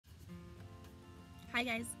Hi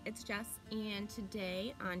guys, it's Jess, and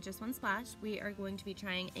today on Just One Splash we are going to be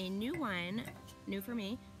trying a new wine, new for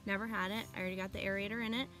me, never had it, I already got the aerator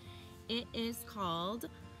in it. It is called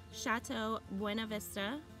Chateau Buena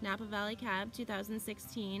Vista Napa Valley Cab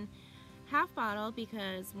 2016, half bottle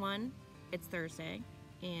because one, it's Thursday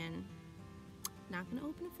and not going to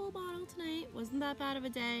open a full bottle tonight, wasn't that bad of a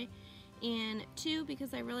day, and two,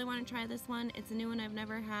 because I really want to try this one. It's a new one I've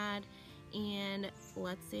never had, and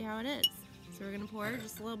let's see how it is. So we're going to pour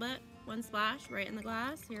just a little bit, one splash right in the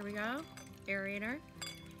glass. Here we go. Aerator.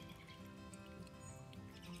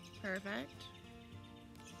 Perfect.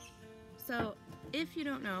 So if you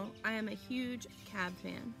don't know, I am a huge Cab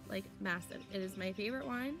fan, like massive. It is my favorite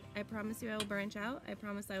wine. I promise you I will branch out. I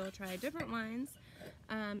promise I will try different wines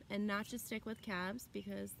and not just stick with Cabs,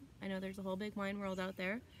 because I know there's a whole big wine world out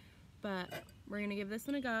there, but we're going to give this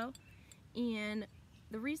one a go. And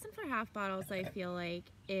the reason for half bottles, I feel like,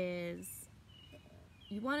 is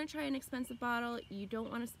you want to try an expensive bottle, you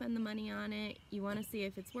don't want to spend the money on it, you want to see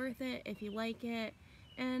if it's worth it, if you like it,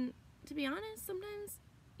 and to be honest, sometimes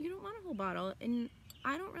you don't want a whole bottle, and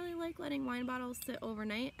I don't really like letting wine bottles sit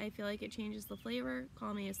overnight. I feel like it changes the flavor.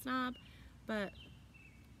 Call me a snob, but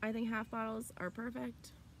I think half bottles are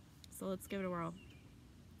perfect, so let's give it a whirl.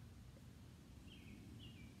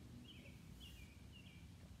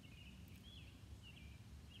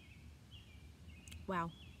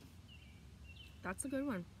 Wow. That's a good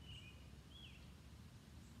one.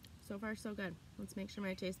 So far, so good. Let's make sure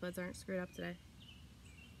my taste buds aren't screwed up today.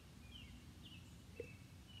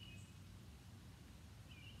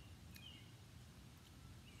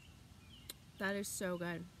 That is so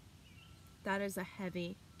good. That is a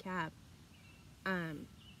heavy Cab.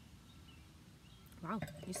 Wow,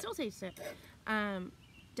 you still taste it.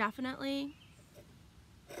 Definitely,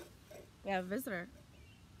 we have a visitor.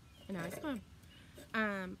 And now it's gone.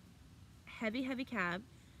 Heavy Cab.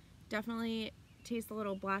 Definitely tastes a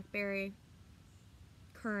little blackberry,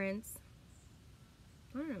 currants.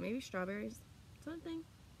 I don't know, maybe strawberries. Is that a thing?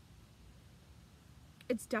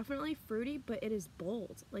 It's definitely fruity, but it is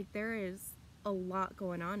bold. Like, there is a lot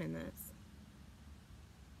going on in this.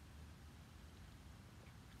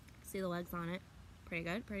 See the legs on it. Pretty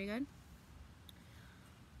good, pretty good.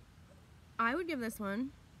 I would give this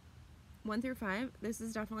one 1 through 5. This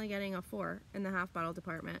is definitely getting a 4 in the half bottle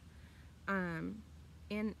department. And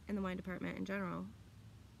in the wine department in general.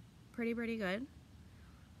 Pretty good.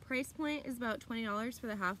 Price point is about $20 for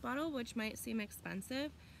the half bottle, which might seem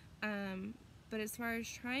expensive. But as far as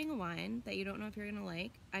trying a wine that you don't know if you're gonna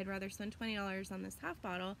like, I'd rather spend $20 on this half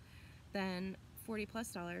bottle than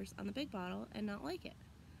 $40+ on the big bottle and not like it.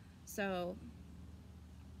 So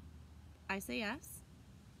I say yes.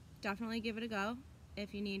 Definitely give it a go.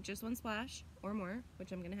 If you need just one splash or more,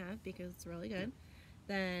 which I'm gonna have because it's really good,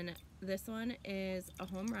 then this one is a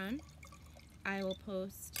home run. I will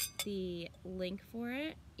post the link for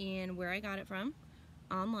it and where I got it from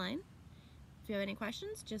online. If you have any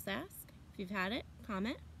questions, just ask. If you've had it,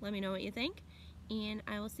 comment. Let me know what you think, and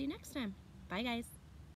I will see you next time. Bye, guys.